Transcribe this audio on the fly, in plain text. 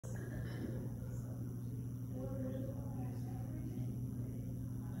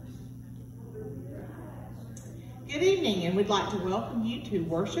evening, and we'd like to welcome you to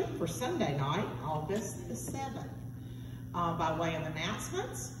worship for Sunday night, August the 7th. By way of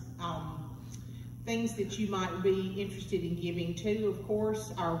announcements, things that you might be interested in giving to, of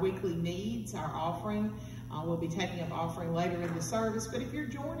course, our weekly needs, our offering. We'll be taking up offering later in the service, but if you're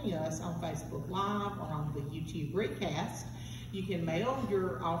joining us on Facebook Live or on the YouTube recast, you can mail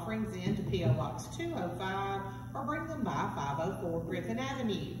your offerings in to P.O. Box 205 or bring them by 504 Griffin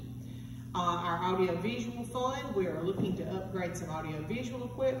Avenue. Our audio-visual fund, we are looking to upgrade some audio-visual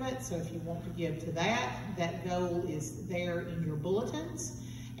equipment, so if you want to give to that, that goal is there in your bulletins.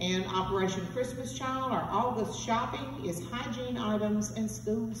 And Operation Christmas Child, our August shopping is hygiene items and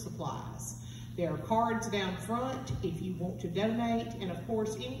school supplies. There are cards down front if you want to donate, and of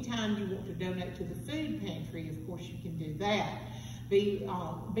course, anytime you want to donate to the food pantry, of course you can do that. Be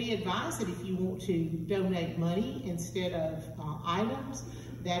advised that if you want to donate money instead of items,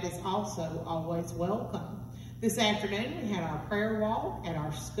 that is also always welcome. This afternoon we had our prayer walk at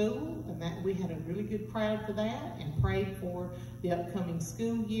our school, and that we had a really good crowd for that and prayed for the upcoming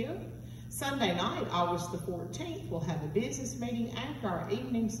school year. Sunday night, August the 14th, we'll have a business meeting after our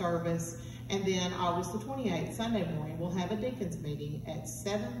evening service, and then August the 28th, Sunday morning, we'll have a deacons meeting at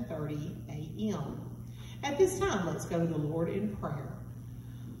 7:30 a.m. At this time, let's go to the Lord in prayer.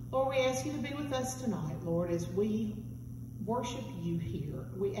 Lord, we ask you to be with us tonight, Lord, as we worship you here.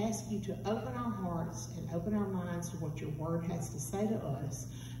 We ask you to open our hearts and open our minds to what your word has to say to us.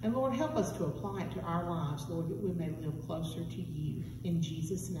 And Lord, help us to apply it to our lives, Lord, that we may live closer to you. In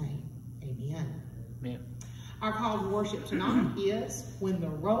Jesus' name, amen. Amen. Our call to worship tonight is When the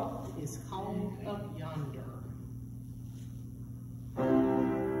Roll is Called Up Yonder.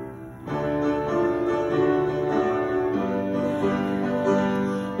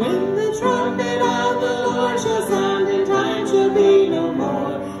 When the trumpet of the Lord shall sound, and time shall be no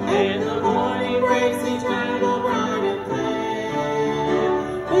more, and the morning breaks eternal, bright and clear.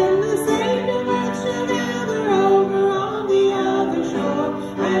 When the saved and earth shall gather over on the other shore,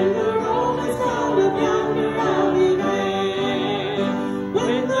 and the roll is called up yonder, I'll be there.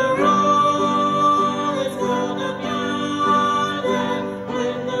 When the roll is called up yonder,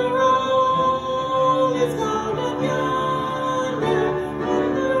 when the roll is called up yonder.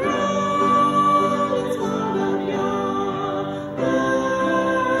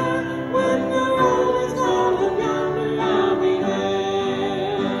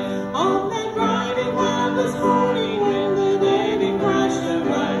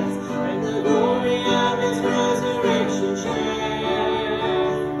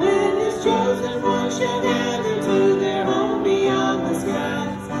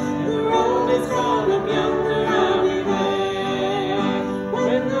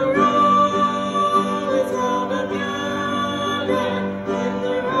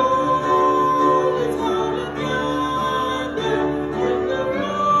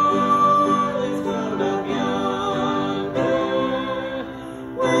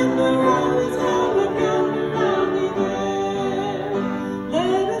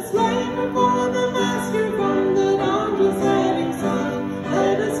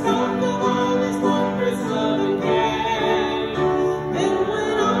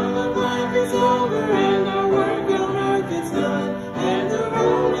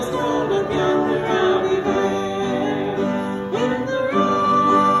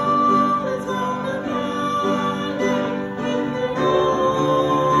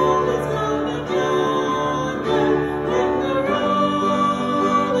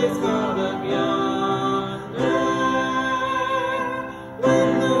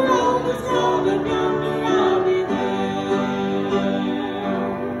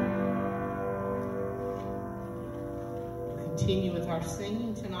 Continue with our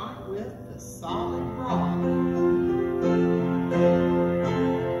singing tonight with The Solid Rock.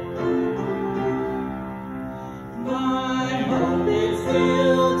 My hope is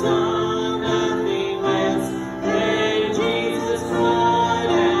built on nothing less than Jesus' blood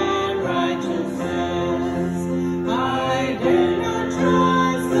and righteousness. I dare not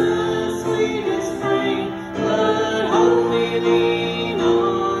trust the sweetest frame, but wholly lean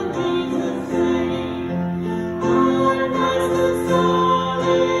on Jesus' name. On Christ the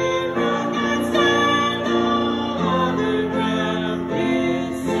solid rock I stand, all other ground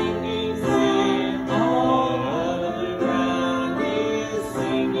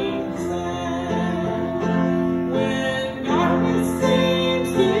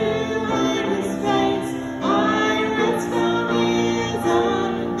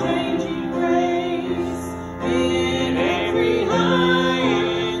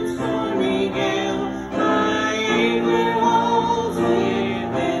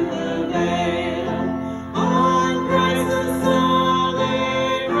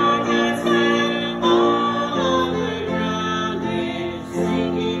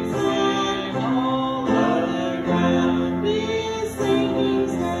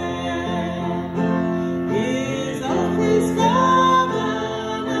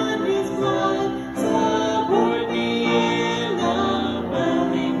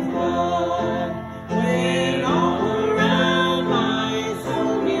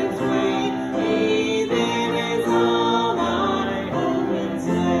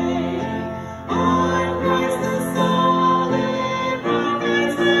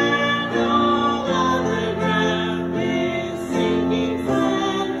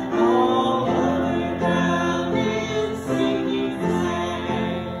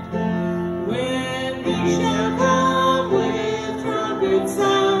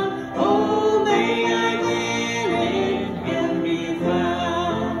Oh, may I get in and be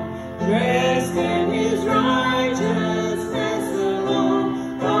found, dressed in his righteousness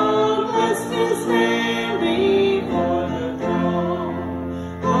alone, faultless to stand before the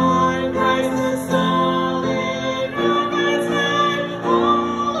throne. On Christ the solid rock I stand,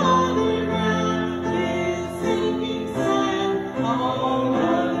 all other ground is sinking sand, all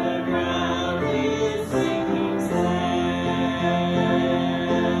other ground is sinking sand.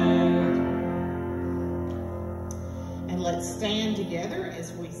 And let's stand together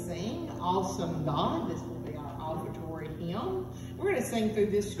as we sing Awesome God. This will be our offertory hymn. We're going to sing through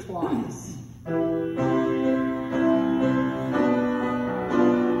this twice.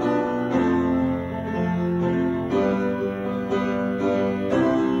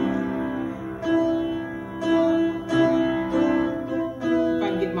 If I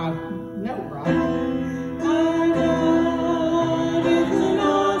can get my note right. Our God is an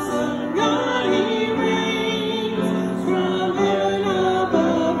awesome God, He reigns from heaven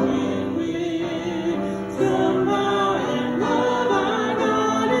above with wisdom, power, and love. Our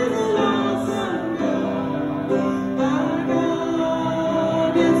God is an awesome God. Our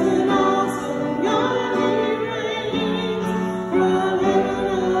God is an awesome God, He reigns from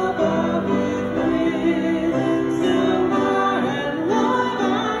heaven above with wisdom, power, and love.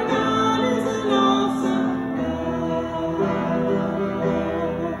 Our God is an awesome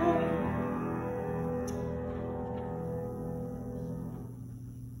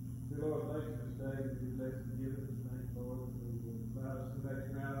Dear Lord, thank you for this day. We thank you for giving us thank you, Lord, for allowing us to come back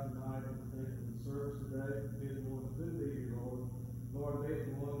around tonight and thank you for the service today. Be the one that couldn't be here, Lord. Lord, be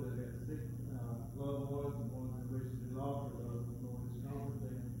the one that got sick, loved ones, the ones that wish to be lost, Lord, just comfort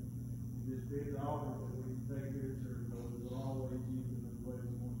them. You just be the offer that we can take here at church, Lord. We'll always use them in the way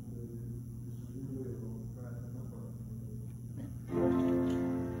we want to do it. Just as you will, Lord. Christ in my prayer.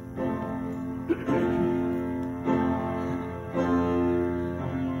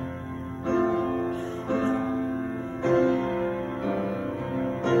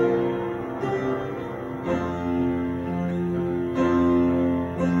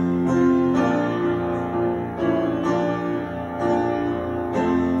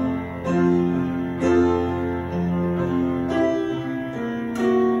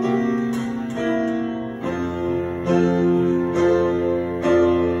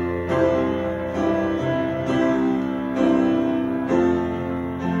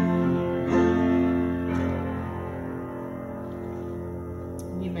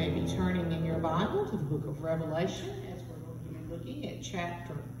 You may be turning in your Bible to the book of Revelation as we're going to be looking at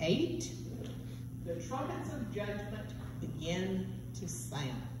chapter 8. The trumpets of judgment begin to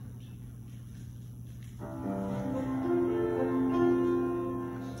sound.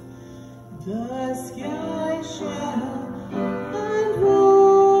 The sky shall unroll,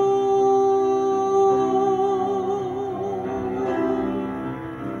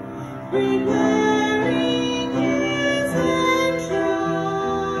 preparing his entrance.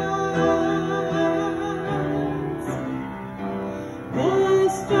 The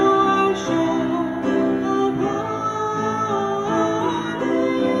stars shall upon the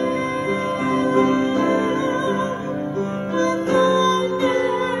with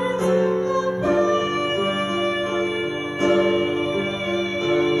thunders ablaze.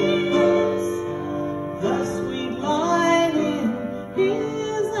 The sweet light in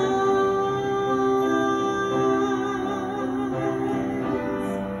his eyes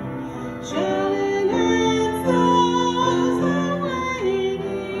shall enhance those awaiting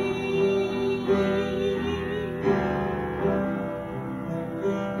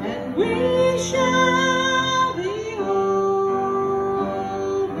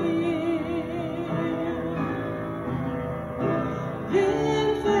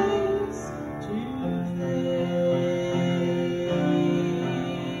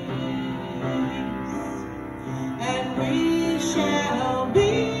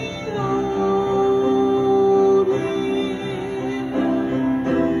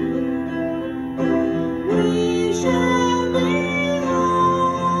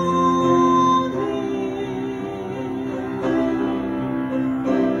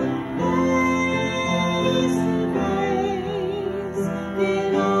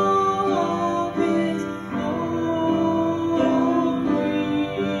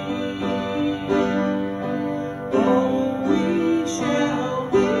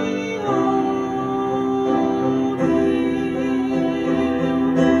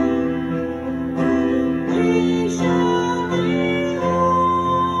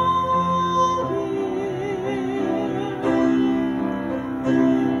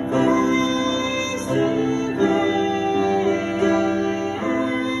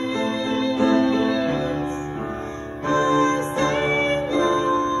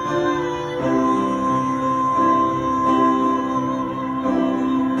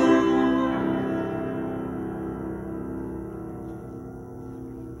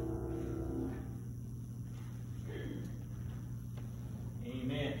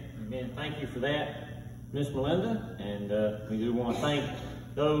you for that, Miss Melinda. And we do want to thank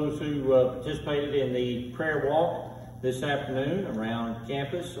those who participated in the prayer walk this afternoon around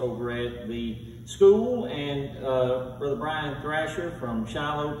campus over at the school. And Brother Brian Thrasher from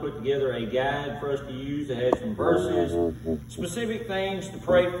Shiloh put together a guide for us to use that had some verses, specific things to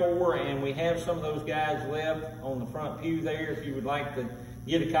pray for, and we have some of those guides left on the front pew there if you would like to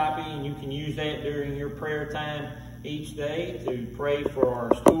get a copy, and you can use that during your prayer time each day to pray for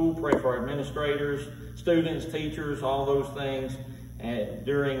our school, pray for our administrators, students, teachers, all those things.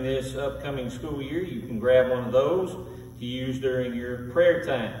 During this upcoming school year, you can grab one of those to use during your prayer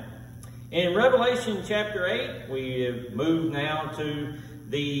time. In Revelation chapter 8, we have moved now to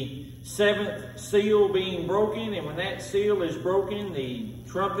the 7th seal being broken, and when that seal is broken, the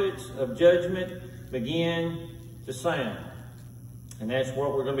trumpets of judgment begin to sound. And that's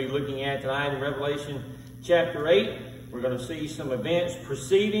what we're going to be looking at tonight in Revelation chapter 8. We're going to see some events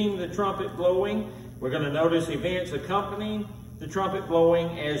preceding the trumpet blowing. We're going to notice events accompanying the trumpet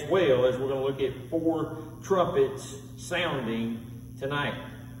blowing, as well as we're going to look at 4 trumpets sounding tonight.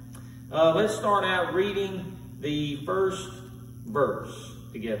 Let's start out reading the first verse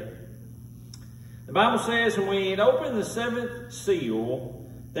together. The Bible says, "And when he had opened the 7th seal,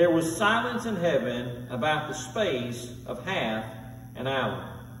 there was silence in heaven about the space of half an hour."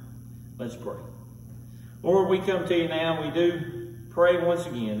 Let's pray. Lord, we come to you now. We do pray once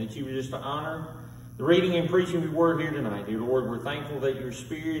again that you would just honor the reading and preaching of your word here tonight. Dear Lord, we're thankful that your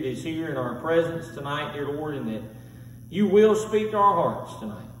Spirit is here in our presence tonight, dear Lord, and that you will speak to our hearts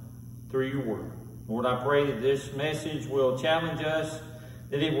tonight through your word. Lord, I pray that this message will challenge us,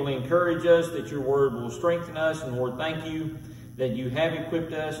 that it will encourage us, that your word will strengthen us. And Lord, thank you that you have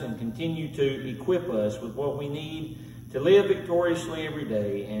equipped us and continue to equip us with what we need to live victoriously every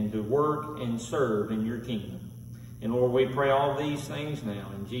day and to work and serve in your kingdom. And Lord, we pray all these things now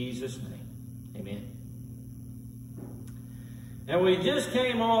in Jesus' name. Amen. Now, we just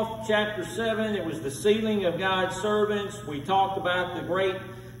came off chapter 7. It was the sealing of God's servants. We talked about the great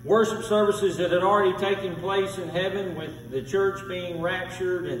worship services that had already taken place in heaven with the church being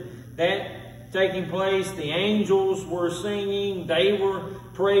raptured, and that taking place. The angels were singing. They were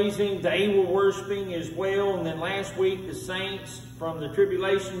praising. They were worshiping as well. And then last week, the saints from the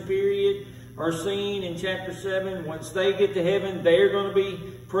tribulation period are seen in chapter 7. Once they get to heaven, they're going to be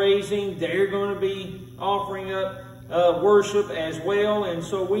praising. They're going to be offering up worship as well. And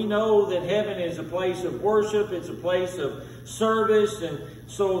so we know that heaven is a place of worship. It's a place of service. And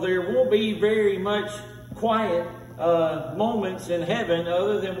so there won't be very much quiet moments in heaven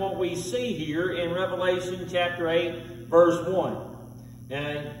other than what we see here in Revelation chapter 8, verse 1.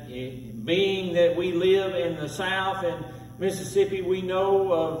 Being that we live in the South and Mississippi, we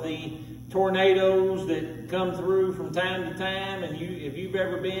know of the tornadoes that come through from time to time, and if you've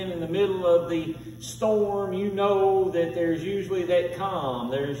ever been in the middle of the storm, you know that there's usually that calm.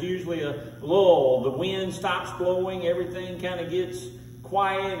 There's usually a lull. The wind stops blowing, everything kind of gets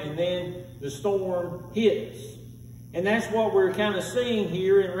quiet, and then the storm hits. And that's what we're kind of seeing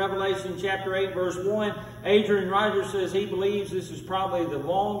here in Revelation chapter 8, verse 1. Adrian Rogers says he believes this is probably the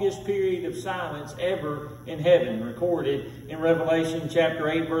longest period of silence ever in heaven recorded in Revelation chapter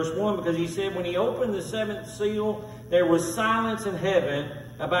 8, verse 1, because he said when he opened the 7th seal, there was silence in heaven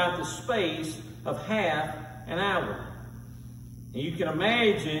about the space of half an hour. And you can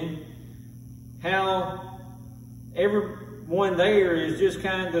imagine how everyone there is just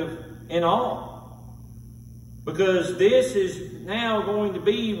kind of in awe. Because this is now going to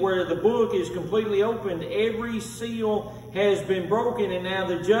be where the book is completely opened. Every seal has been broken, and now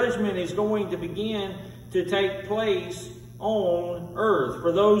the judgment is going to begin to take place on earth.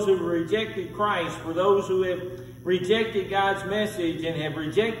 For those who rejected Christ, for those who have rejected God's message and have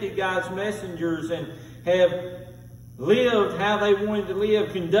rejected God's messengers and have lived how they wanted to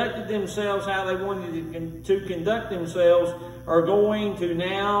live, conducted themselves how they wanted to conduct themselves, are going to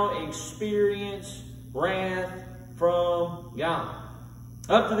now experience wrath from God.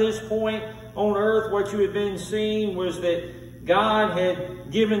 Up to this point on earth, what you had been seeing was that God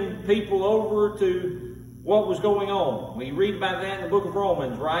had given people over to what was going on. We read about that in the book of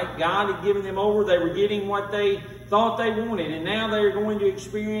Romans, right? God had given them over. They were getting what they thought they wanted, and now they're going to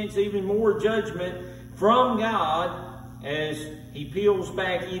experience even more judgment from God as He peels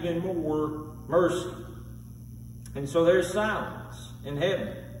back even more mercy. And so there's silence in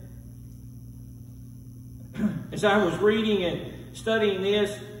heaven. As I was reading and studying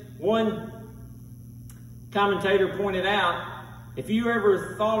this, one commentator pointed out, if you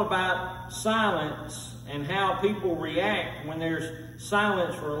ever thought about silence and how people react when there's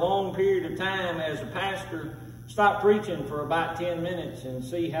silence for a long period of time as a pastor stop preaching for about 10 minutes and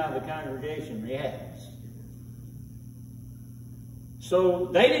see how the congregation reacts. So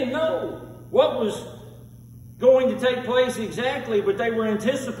they didn't know what was going to take place exactly, but they were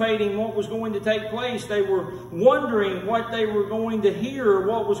anticipating what was going to take place. They were wondering what they were going to hear,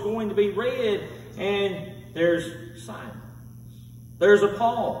 what was going to be read, and there's silence. There's a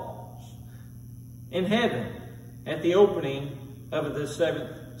pause in heaven at the opening of the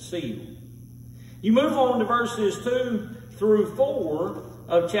seventh seal. You move on to verses 2 through 4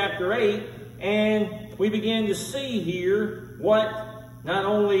 of chapter 8, and we begin to see here what not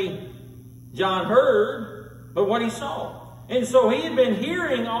only John heard, but what he saw. And so he had been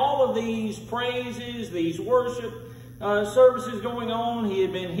hearing all of these praises, these worship services going on. He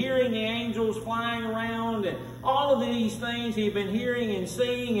had been hearing the angels flying around and all of these things he had been hearing and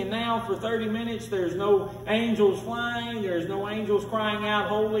seeing. And now for 30 minutes there's no angels flying. There's no angels crying out,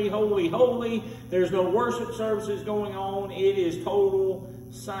 holy, holy, holy. There's no worship services going on. It is total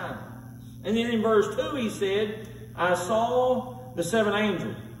silence. And then in verse 2 he said, I saw the seven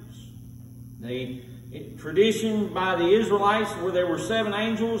angels. The tradition by the Israelites where there were seven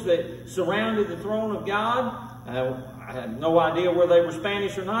angels that surrounded the throne of God. I have no idea whether they were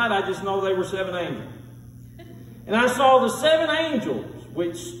Spanish or not. I just know they were seven angels. And I saw the seven angels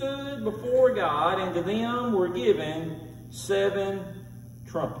which stood before God, and to them were given seven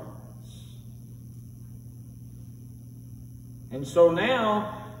trumpets. And so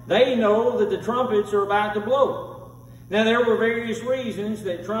now they know that the trumpets are about to blow. Now there were various reasons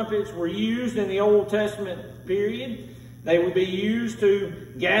that trumpets were used in the Old Testament period. They would be used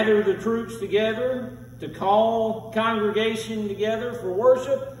to gather the troops together, to call congregation together for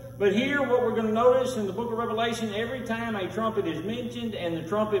worship. But here what we're going to notice in the book of Revelation, every time a trumpet is mentioned and the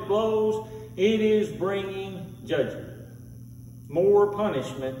trumpet blows, it is bringing judgment. More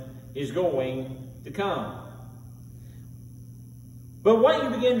punishment is going to come. But what you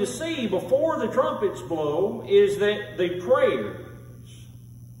begin to see before the trumpets blow is that the prayers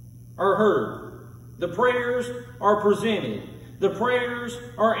are heard. The prayers are presented. The prayers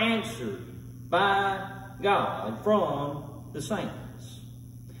are answered by God from the saints.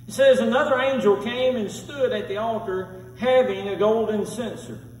 It says, another angel came and stood at the altar having a golden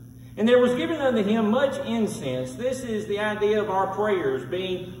censer. And there was given unto him much incense. This is the idea of our prayers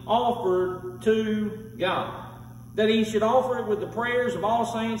being offered to God. That he should offer it with the prayers of all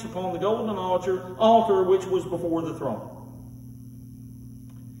saints upon the golden altar which was before the throne.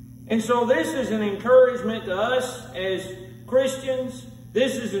 And so this is an encouragement to us as Christians.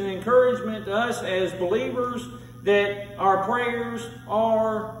 This is an encouragement to us as believers that our prayers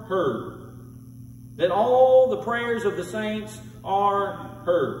are heard. That all the prayers of the saints are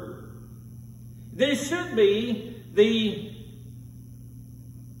heard. This should be the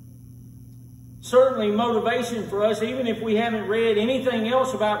certainly motivation for us, even if we haven't read anything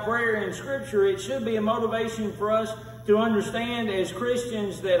else about prayer in Scripture. It should be a motivation for us to understand as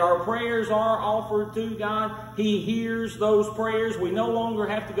Christians that our prayers are offered to God. He hears those prayers. We no longer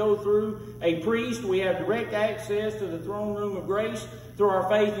have to go through a priest. We have direct access to the throne room of grace through our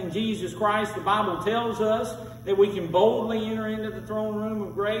faith in Jesus Christ. The Bible tells us that we can boldly enter into the throne room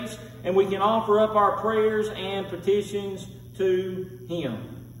of grace and we can offer up our prayers and petitions to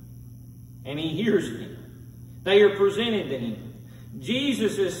Him. And He hears them. They are presented to Him.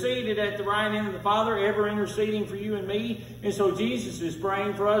 Jesus is seated at the right hand of the Father, ever interceding for you and me. And so Jesus is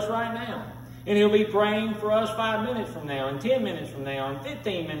praying for us right now. And He'll be praying for us 5 minutes from now, and 10 minutes from now, and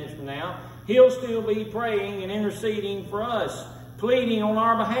 15 minutes from now. He'll still be praying and interceding for us, pleading on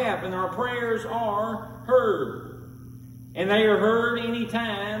our behalf. And our prayers are heard. And they are heard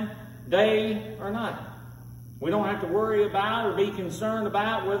anytime, day or night. We don't have to worry about or be concerned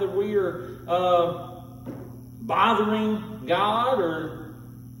about whether we are bothering God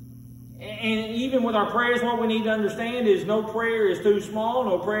and even with our prayers, what we need to understand is no prayer is too small,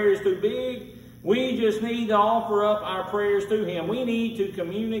 no prayer is too big. We just need to offer up our prayers to Him. We need to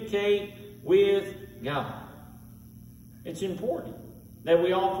communicate with God. It's important that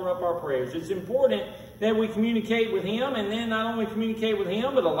we offer up our prayers. It's important that we communicate with Him, and then not only communicate with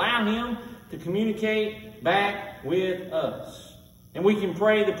Him, but allow Him to communicate back with us. And we can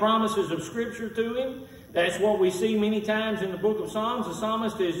pray the promises of Scripture to Him. That's what we see many times in the book of Psalms. The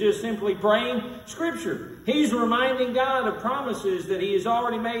psalmist is just simply praying Scripture. He's reminding God of promises that He has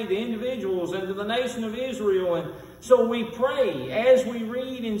already made to individuals and to the nation of Israel. And so we pray as we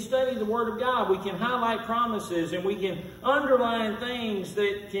read and study the Word of God. We can highlight promises and we can underline things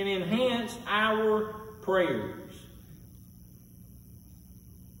that can enhance our prayers.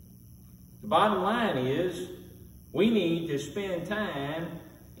 The bottom line is we need to spend time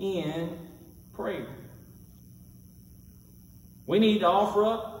in prayer. We need to offer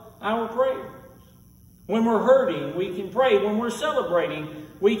up our prayers. When we're hurting, we can pray. When we're celebrating,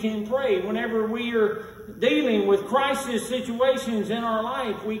 we can pray. Whenever we are dealing with crisis situations in our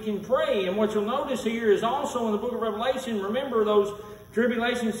life, we can pray. And what you'll notice here is also in the book of Revelation, remember those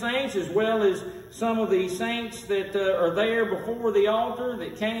tribulation saints as well as some of the saints that are there before the altar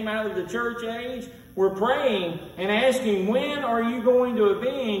that came out of the church age. We're praying and asking, when are you going to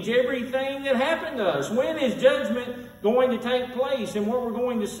avenge everything that happened to us? When is judgment going to take place? And what we're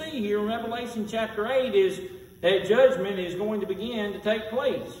going to see here in Revelation chapter 8 is that judgment is going to begin to take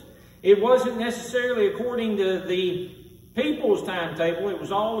place. It wasn't necessarily according to the people's timetable. It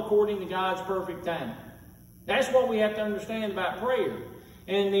was all according to God's perfect time. That's what we have to understand about prayer.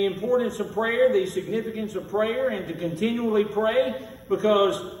 And the importance of prayer, the significance of prayer, and to continually pray,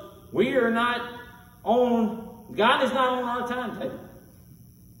 because we are not God is not on our timetable.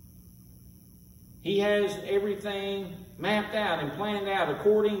 He has everything mapped out and planned out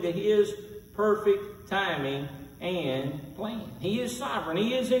according to His perfect timing and plan. He is sovereign.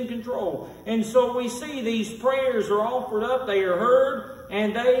 He is in control. And so we see these prayers are offered up, they are heard,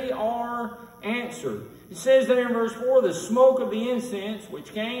 and they are answered. It says there in verse 4, the smoke of the incense,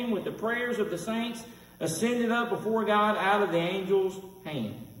 which came with the prayers of the saints, ascended up before God out of the angel's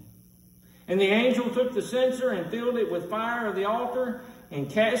hand. And the angel took the censer and filled it with fire of the altar and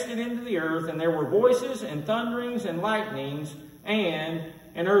cast it into the earth. And there were voices and thunderings and lightnings and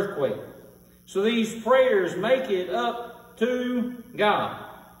an earthquake. So these prayers make it up to God.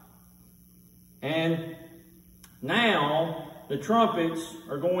 And now the trumpets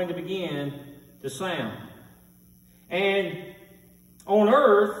are going to begin to sound. And on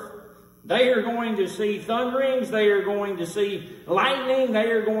earth, they are going to see thunderings, they are going to see lightning, they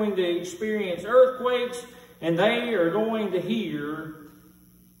are going to experience earthquakes, and they are going to hear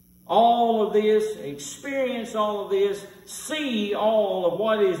all of this, experience all of this, see all of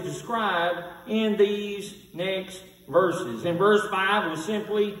what is described in these next verses. And verse 5 was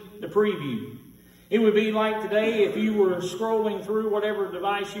simply the preview. It would be like today if you were scrolling through whatever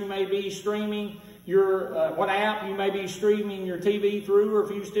device you may be streaming, what app you may be streaming your TV through, or if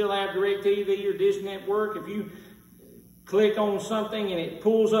you still have DirecTV or Dish Network, if you click on something and it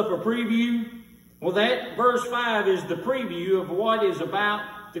pulls up a preview, well, that verse 5 is the preview of what is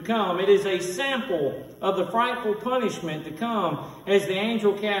about to come. It is a sample of the frightful punishment to come as the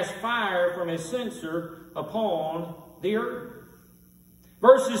angel casts fire from his censer upon the earth.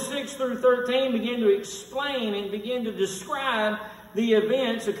 Verses 6 through 13 begin to explain and begin to describe the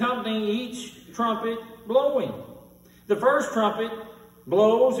events accompanying each trumpet blowing. The first trumpet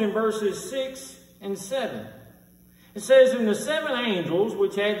blows in verses 6 and 7. It says, and the 7 angels,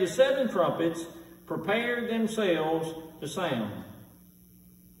 which had the 7 trumpets, prepared themselves to sound.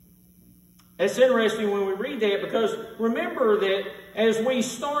 It's interesting when we read that, because remember that as we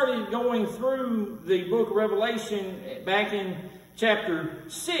started going through the book of Revelation back in chapter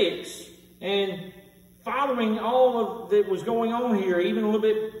 6 and following all of that was going on here, even a little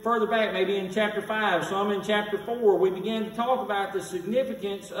bit further back, maybe in chapter 5, some in chapter 4, we began to talk about the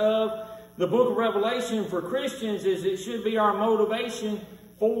significance of the book of Revelation for Christians, as it should be our motivation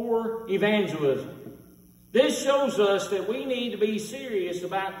for evangelism. This shows us that we need to be serious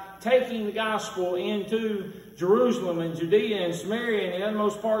about taking the gospel into Jerusalem and Judea and Samaria and the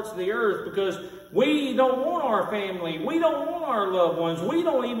uttermost parts of the earth, because we don't want our family, we don't want our loved ones, we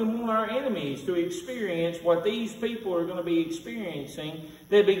don't even want our enemies to experience what these people are going to be experiencing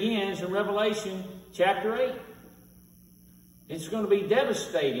that begins in Revelation chapter 8. It's going to be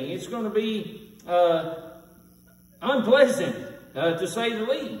devastating. It's going to be unpleasant, to say the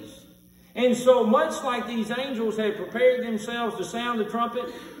least. And so much like these angels have prepared themselves to sound the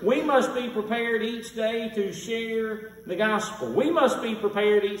trumpet, we must be prepared each day to share the gospel. We must be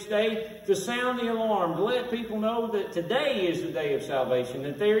prepared each day to sound the alarm, to let people know that today is the day of salvation,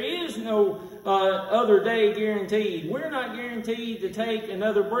 that there is no other day guaranteed. We're not guaranteed to take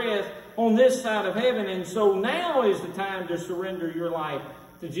another breath on this side of heaven, and so now is the time to surrender your life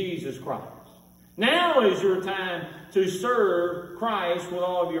to Jesus Christ. Now is your time to serve Christ with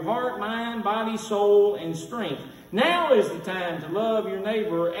all of your heart, mind, body, soul, and strength. Now is the time to love your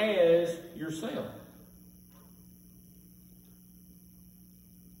neighbor as yourself.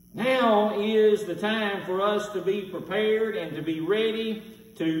 Now is the time for us to be prepared and to be ready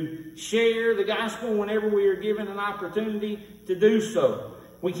to share the gospel whenever we are given an opportunity to do so.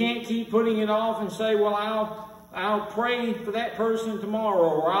 We can't keep putting it off and say, well, I'll pray for that person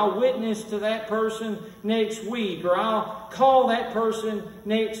tomorrow, or I'll witness to that person next week, or I'll call that person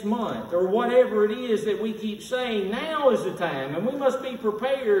next month, or whatever it is that we keep saying. Now is the time, and we must be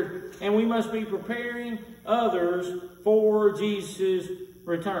prepared, and we must be preparing others for Jesus'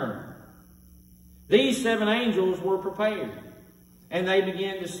 return. These 7 angels were prepared, and they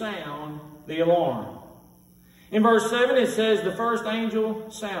began to sound the alarm. In verse 7 it says, the first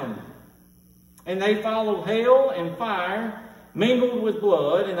angel sounded, and they followed hail and fire mingled with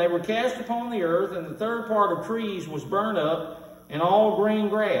blood, and they were cast upon the earth, and the third part of trees was burned up, and all green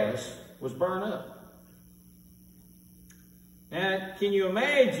grass was burned up. Now, can you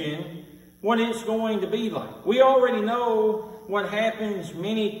imagine what it's going to be like? We already know what happens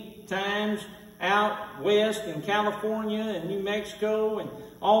many times out west in California and New Mexico and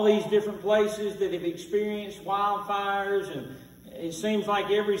all these different places that have experienced wildfires, and it seems like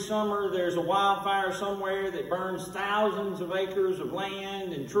every summer there's a wildfire somewhere that burns thousands of acres of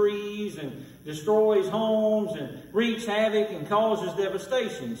land and trees and destroys homes and wreaks havoc and causes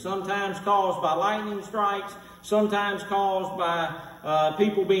devastation, sometimes caused by lightning strikes, sometimes caused by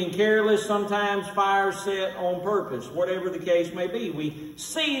people being careless, sometimes fires set on purpose, whatever the case may be. We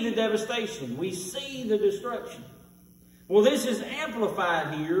see the devastation. We see the destruction. Well, this is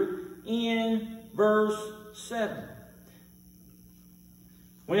amplified here in verse 7.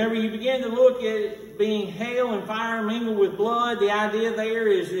 Whenever you begin to look at it being hail and fire mingled with blood, the idea there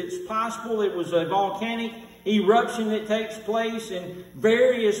is it's possible it was a volcanic eruption that takes place in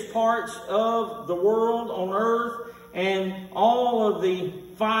various parts of the world on earth, and all of the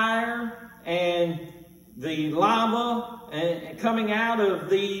fire and the lava coming out of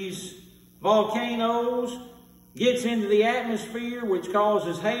these volcanoes gets into the atmosphere, which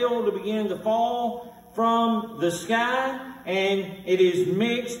causes hail to begin to fall from the sky, and it is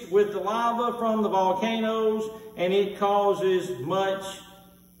mixed with the lava from the volcanoes, and it causes much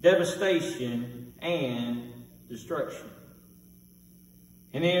devastation and destruction.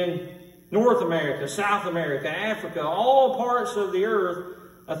 And in North America, South America, Africa, all parts of the earth,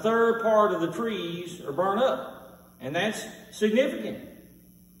 a third part of the trees are burned up. And that's significant.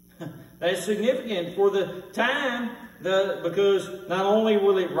 That's significant for the time, because not only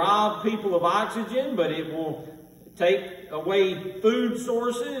will it rob people of oxygen, but it will take away food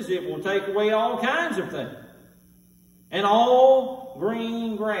sources. It will take away all kinds of things. And all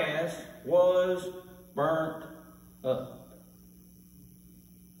green grass was burnt up.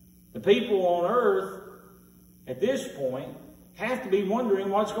 The people on earth at this point have to be wondering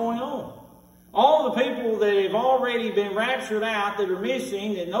what's going on. All the people that have already been raptured out that are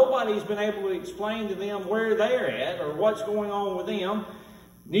missing, that nobody's been able to explain to them where they're at or what's going on with them.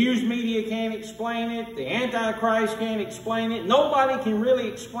 News media can't explain it. The Antichrist can't explain it. Nobody can really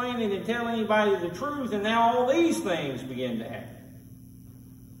explain it and tell anybody the truth. And now all these things begin to happen.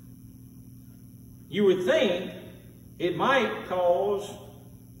 You would think it might cause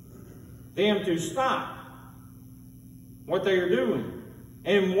them to stop what they are doing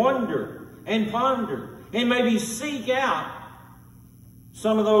and wonder and ponder and maybe seek out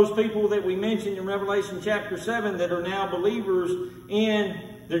some of those people that we mentioned in Revelation chapter 7 that are now believers in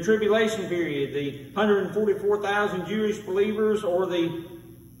the tribulation period, the 144,000 Jewish believers, or the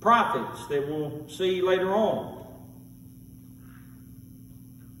prophets that we'll see later on.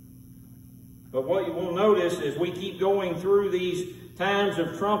 But what you will notice as we keep going through these times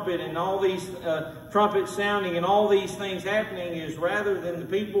of trumpet and all these trumpets sounding and all these things happening is, rather than the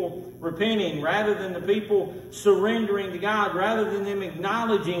people repenting, rather than the people surrendering to God, rather than them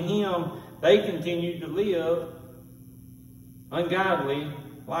acknowledging Him, they continue to live ungodly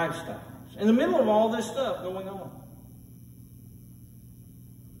lifestyles in the middle of all this stuff going on.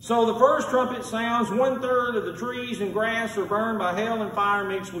 So the first trumpet sounds, 1/3 of the trees and grass are burned by hail and fire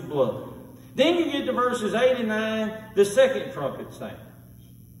mixed with blood. Then you get to verses 8 and 9, the second trumpet sounds.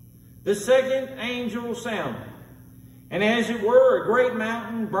 The second angel sounded, and as it were, a great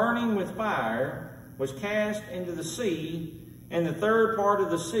mountain burning with fire was cast into the sea, and the third part of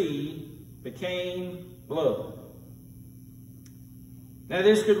the sea became blood. Now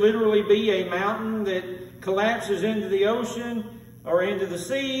this could literally be a mountain that collapses into the ocean or into the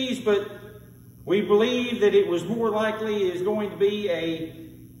seas, but we believe that it was more likely is going to be a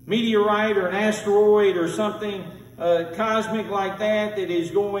meteorite or an asteroid or something cosmic like that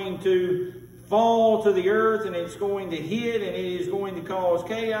is going to fall to the earth, and it's going to hit, and it is going to cause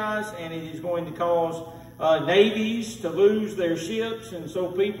chaos, and it is going to cause navies to lose their ships, and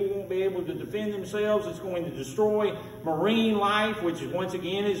so people won't be able to defend themselves. It's going to destroy marine life, which is, once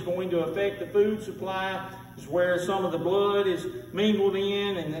again, is going to affect the food supply. It's where some of the blood is mingled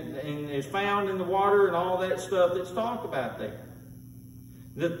in, and is found in the water and all that stuff that's talked about there.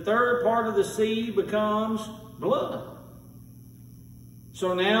 The third part of the sea becomes blood.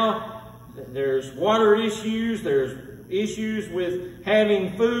 So now there's water issues, there's issues with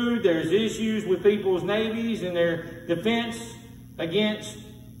having food, there's issues with people's navies and their defense against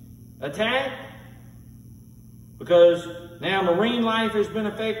attack. Because now marine life has been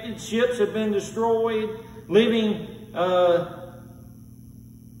affected, ships have been destroyed, leaving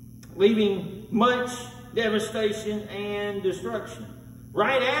much devastation and destruction.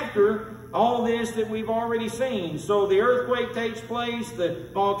 Right after all this that we've already seen. So the earthquake takes place, the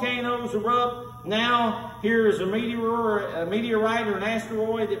volcanoes erupt. Now here is a meteorite or an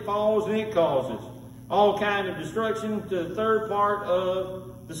asteroid that falls, and it causes all kind of destruction to the third part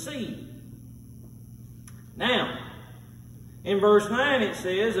of the sea. Now, in verse 9 it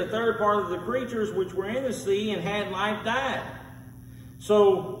says, a third part of the creatures which were in the sea and had life died.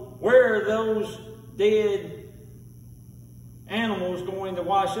 So where are those dead animals going to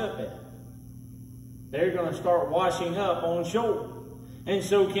wash up at? They're going to start washing up on shore. And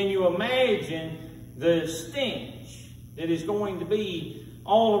so can you imagine the stench that is going to be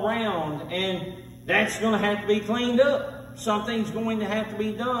all around? And that's going to have to be cleaned up. Something's going to have to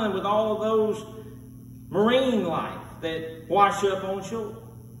be done with all of those marine life that wash up on shore.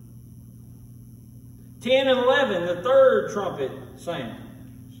 10 and 11, the third trumpet sound.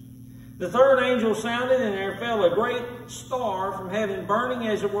 The third angel sounded, and there fell a great star from heaven, burning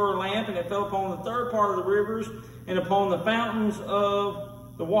as it were a lamp, and it fell upon the third part of the rivers and upon the fountains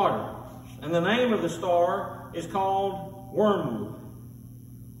of the waters. And the name of the star is called wormwood,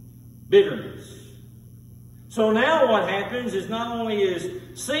 bitterness. So now what happens is not only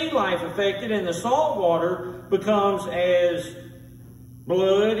is sea life affected, and the salt water becomes as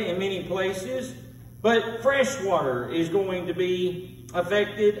blood in many places, but fresh water is going to be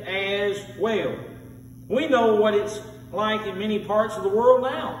affected as well. We know what it's like in many parts of the world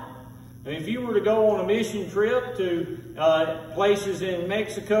now. I mean, if you were to go on a mission trip to places in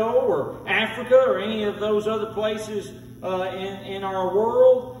Mexico or Africa or any of those other places in our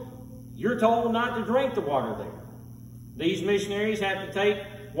world, you're told not to drink the water there. These missionaries have to take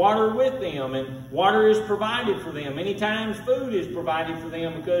water with them, and water is provided for them. Many times food is provided for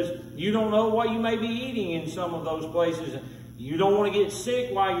them because you don't know what you may be eating in some of those places. You don't want to get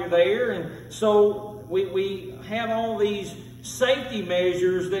sick while you're there, and so we have all these safety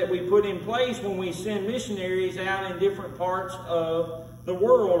measures that we put in place when we send missionaries out in different parts of the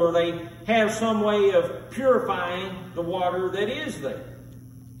world, or they have some way of purifying the water that is there.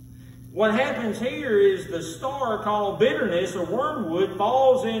 What happens here is the star called bitterness or wormwood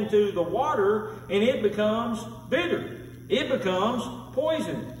falls into the water, and it becomes bitter. It becomes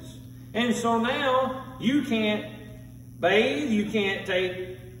poisonous. And so now you can't bathe, you can't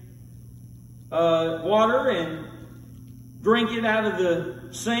take water and drink it out of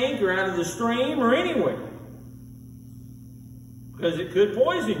the sink or out of the stream or anywhere, because it could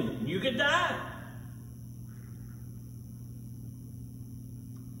poison you. You could die.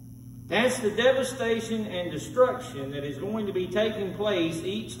 That's the devastation and destruction that is going to be taking place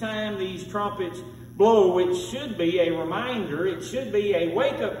each time these trumpets blow, which should be a reminder, it should be a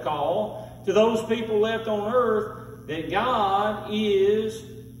wake-up call to those people left on earth that God is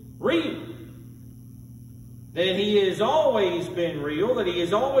real. That He has always been real, that He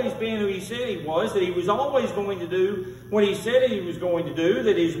has always been who He said He was, that He was always going to do what He said He was going to do,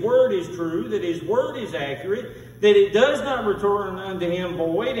 that His Word is true, that His Word is accurate, that it does not return unto Him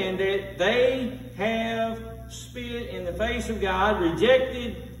void, and that they have spit in the face of God,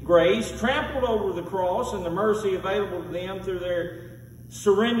 rejected grace, trampled over the cross and the mercy available to them through their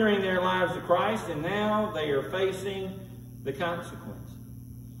surrendering their lives to Christ, and now they are facing the consequences.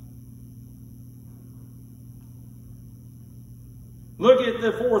 Look at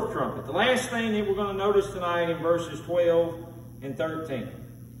the fourth trumpet. The last thing that we're going to notice tonight in verses 12 and 13.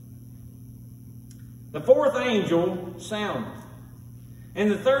 The fourth angel sounded, and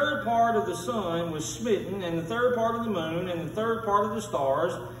the third part of the sun was smitten, and the third part of the moon, and the third part of the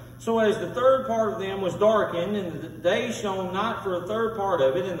stars, so as the third part of them was darkened, and the day shone not for a third part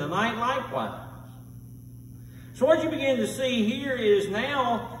of it, and the night likewise. So what you begin to see here is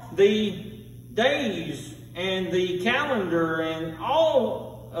now the days and the calendar and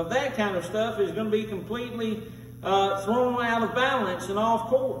all of that kind of stuff is going to be completely thrown out of balance and off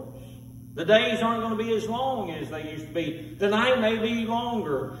course. The days aren't going to be as long as they used to be. The night may be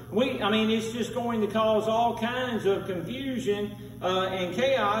longer. It's just going to cause all kinds of confusion and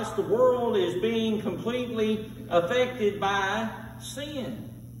chaos. The world is being completely affected by sin.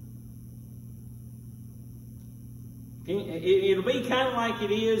 It'll be kind of like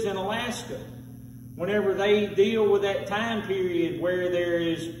it is in Alaska whenever they deal with that time period where there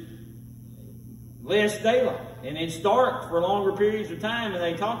is less daylight and it's dark for longer periods of time, and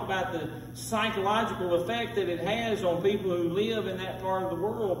they talk about the psychological effect that it has on people who live in that part of the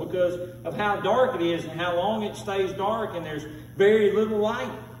world because of how dark it is and how long it stays dark, and there's very little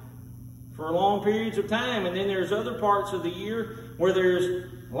light for long periods of time. And then there's other parts of the year where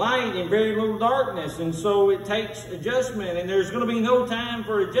there's light and very little darkness, and so it takes adjustment, and there's going to be no time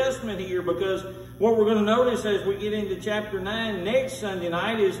for adjustment here, because what we're going to notice as we get into chapter 9 next Sunday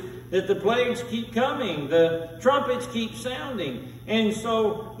night is that the plagues keep coming, the trumpets keep sounding, and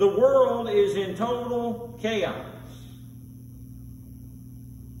so the world is in total chaos.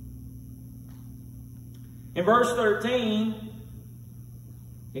 In verse 13,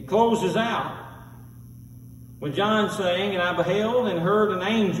 it closes out with John saying, "And I beheld and heard an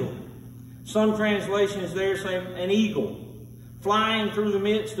angel." Some translations there say an eagle, flying through the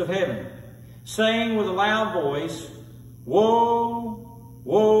midst of heaven, saying with a loud voice, "Woe,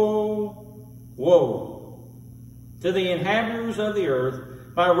 woe, woe, to the inhabitants of the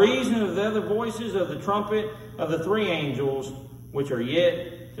earth, by reason of the other voices of the trumpet of the three angels, which are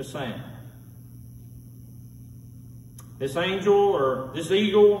yet to sound." This angel, or this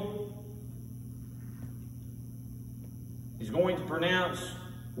eagle, is going to pronounce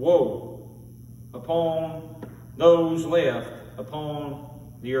woe upon those left upon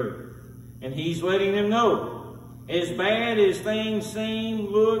the earth. And he's letting them know, as bad as things seem,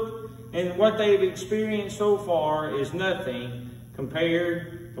 look, and what they've experienced so far is nothing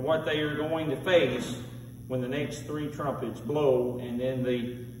compared to what they are going to face when the next three trumpets blow and then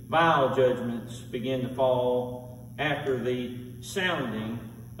the vial judgments begin to fall after the sounding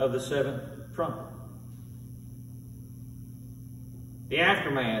of the seventh trumpet. The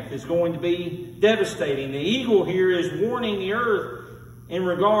aftermath is going to be devastating. The eagle here is warning the earth in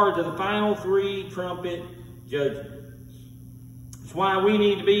regard to the final three trumpet judgments. It's why we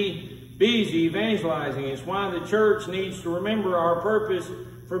need to be busy evangelizing. It's why the church needs to remember our purpose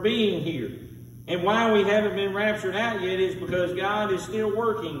for being here. And why we haven't been raptured out yet is because God is still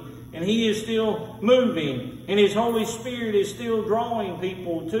working, and He is still moving, and His Holy Spirit is still drawing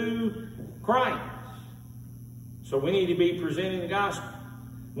people to Christ. So we need to be presenting the gospel.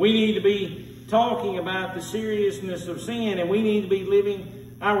 We need to be talking about the seriousness of sin, and we need to be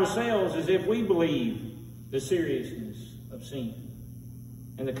living ourselves as if we believe the seriousness of sin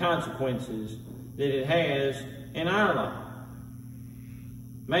and the consequences that it has in our life.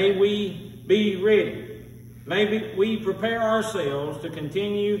 May we be ready. May we prepare ourselves to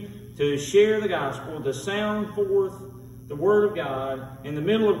continue to share the gospel, to sound forth the Word of God in the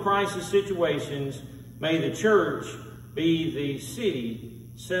middle of crisis situations. May the church be the city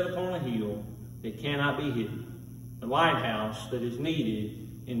set upon a hill that cannot be hidden, the lighthouse that is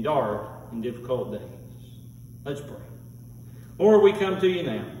needed in dark and difficult days. Let's pray. Lord, we come to you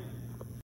now.